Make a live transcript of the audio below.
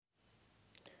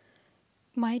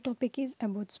My topic is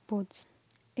about sports.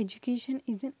 Education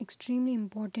is an extremely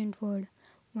important word.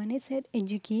 When I said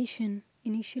education,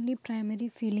 initially primary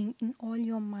feeling in all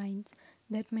your minds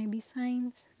that may be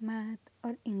science, math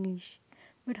or English.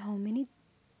 But how many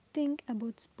think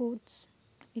about sports?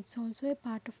 It's also a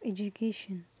part of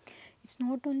education. It's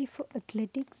not only for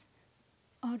athletics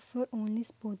or for only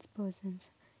sports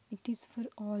persons. It is for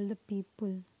all the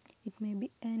people. It may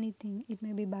be anything. It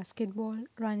may be basketball,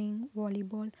 running,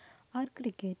 volleyball, or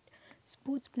cricket.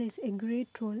 Sports plays a great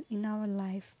role in our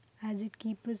life as it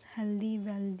keeps us healthy,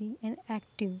 wealthy, and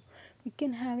active. We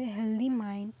can have a healthy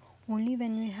mind only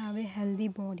when we have a healthy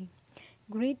body.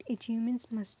 Great achievements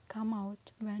must come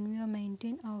out when we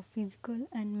maintain our physical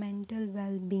and mental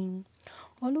well being.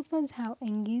 All of us have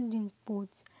engaged in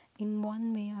sports in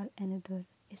one way or another.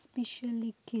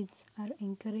 Especially kids are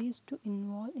encouraged to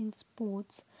involve in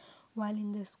sports while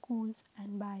in the schools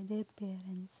and by their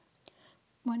parents.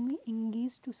 When we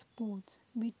engage to sports,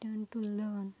 we turn to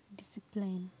learn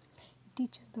discipline. It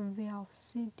teaches the way of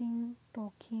sitting,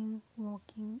 talking,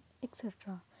 walking,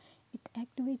 etc. It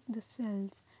activates the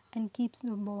cells and keeps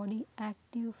the body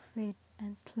active, fit,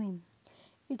 and slim.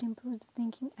 It improves the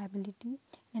thinking ability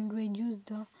and reduces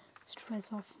the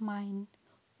stress of mind.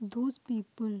 Those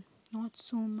people not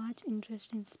so much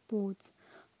interested in sports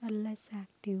are less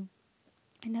active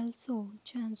and also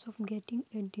chance of getting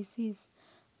a disease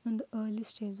in the early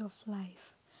stage of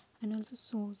life and also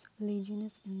shows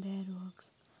laziness in their works.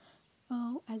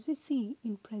 As we see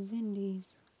in present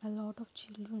days, a lot of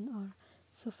children are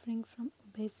suffering from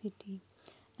obesity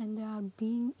and they are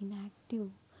being inactive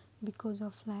because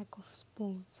of lack of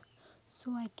sports.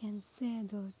 So I can say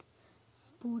that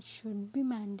sports should be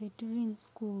mandatory in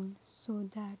school so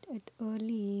that at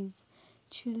early age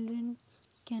children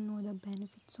can know the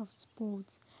benefits of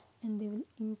sports and they will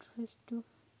interest to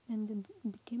and they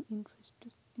become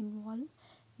interested involved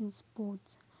in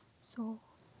sports. So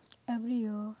every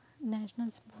year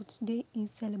National Sports Day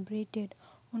is celebrated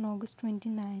on August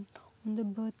 29 on the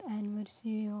birth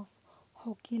anniversary of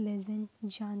hockey legend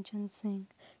Janchan Singh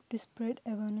to spread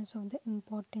awareness of the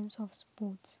importance of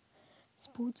sports.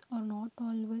 Sports are not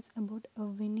always about a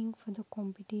winning for the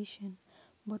competition,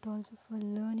 but also for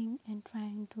learning and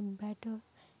trying to better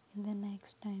in the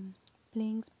next time.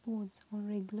 Playing sports on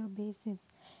regular basis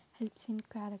helps in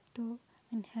character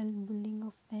and health building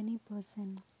of any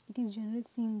person. It is generally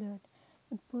seen that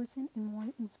a person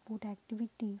involved in sport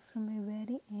activity from a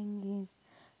very young age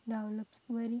develops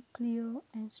very clear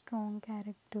and strong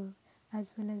character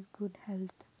as well as good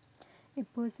health. A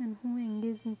person who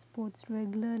engages in sports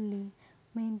regularly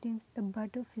maintains a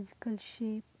better physical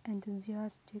shape,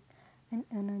 enthusiastic, and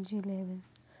energy level.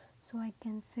 So I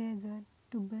can say that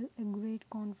to build a great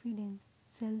confidence,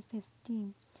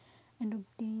 self-esteem, and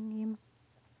obtain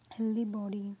a healthy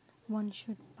body, one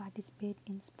should participate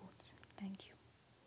in sports. Thank you.